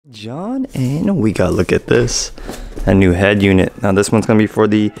John, and we got, look at this, a new head unit. Now this one's gonna be for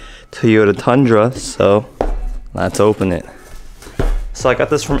the Toyota Tundra, so let's open it. So I got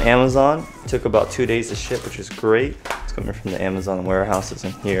this from Amazon. It took about 2 days to ship, which is great. It's coming from the Amazon warehouses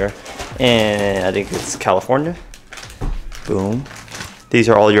in here, and I think it's California. Boom. These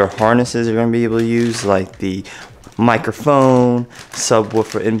are all your harnesses you're gonna be able to use, like the microphone,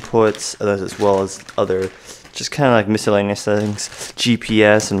 subwoofer inputs, as well as other just kind of like miscellaneous settings,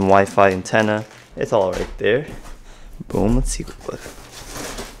 GPS and Wi-Fi antenna. It's all right there. Boom, let's see what.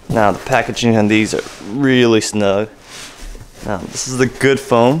 Now the packaging on these are really snug. Now this is the good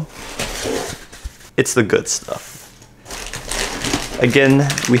foam. It's the good stuff. Again,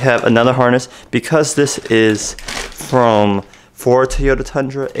 we have another harness. Because this is for Toyota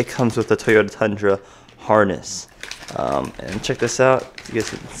Tundra, it comes with the Toyota Tundra harness. And check this out, you guys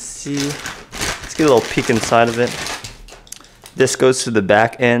can see. Let's get a little peek inside of it. This goes to the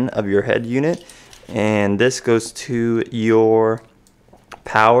back end of your head unit, and this goes to your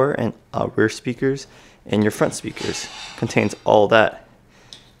power and rear speakers and your front speakers. Contains all that,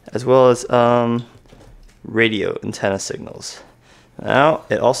 as well as radio antenna signals. Now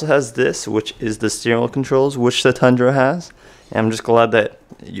it also has this, which is the steering wheel controls, which the Tundra has, and I'm just glad that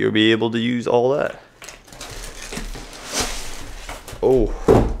you'll be able to use all that. Oh,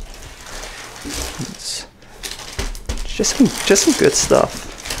 it's just some good stuff.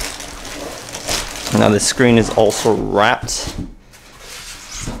 Now the screen is also wrapped.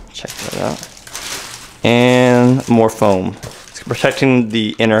 Check that out. And more foam. It's protecting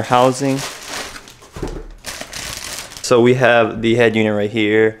the inner housing. So we have the head unit right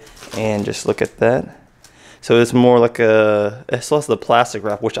here, and just look at that. So it's more like it still has the plastic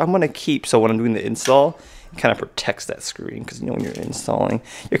wrap, which I'm gonna keep. So when I'm doing the install, it kind of protects that screen, because you know when you're installing,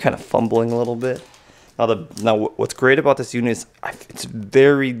 you're kind of fumbling a little bit. Now what's great about this unit is it's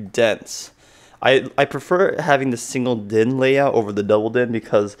very dense. I prefer having the single DIN layout over the double DIN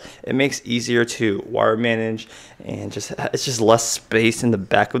because it makes easier to wire manage, and it's just less space in the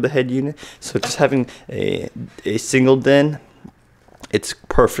back of the head unit. So just having a single DIN, it's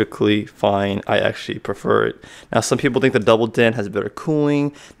perfectly fine. I actually prefer it. Now some people think the double DIN has better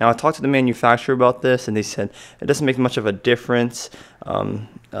cooling. Now I talked to the manufacturer about this, and they said it doesn't make much of a difference,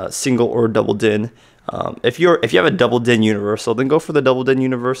 single or double DIN. If you have a double DIN universal, then go for the double DIN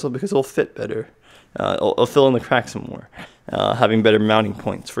universal because it'll fit better. It'll fill in the cracks more, having better mounting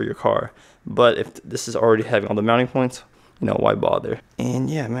points for your car. But if this is already having all the mounting points, you know, why bother? And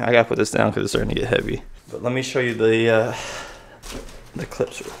yeah, man, I gotta put this down because it's starting to get heavy. But let me show you the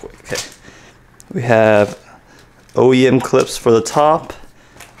clips real quick. Okay, we have OEM clips for the top.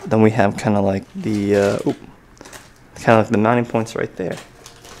 Then we have kind of like the mounting points right there.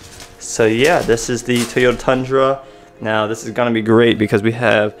 So yeah, this is the Toyota Tundra. Now this is gonna be great because we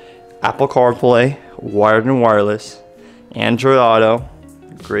have Apple CarPlay, wired and wireless, Android Auto,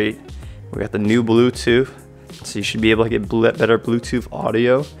 great. We got the new Bluetooth, so you should be able to get better Bluetooth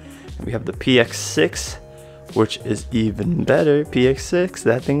audio. We have the PX6, which is even better. PX6,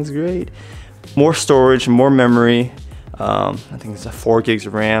 that thing's great. More storage, more memory. I think it's a 4 gigs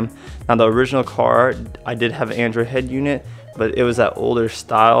of RAM. Now the original car, I did have an Android head unit, but it was that older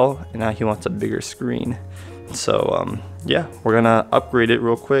style, and now he wants a bigger screen. So yeah, we're gonna upgrade it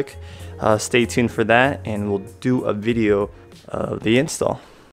real quick. Stay tuned for that, and we'll do a video of the install.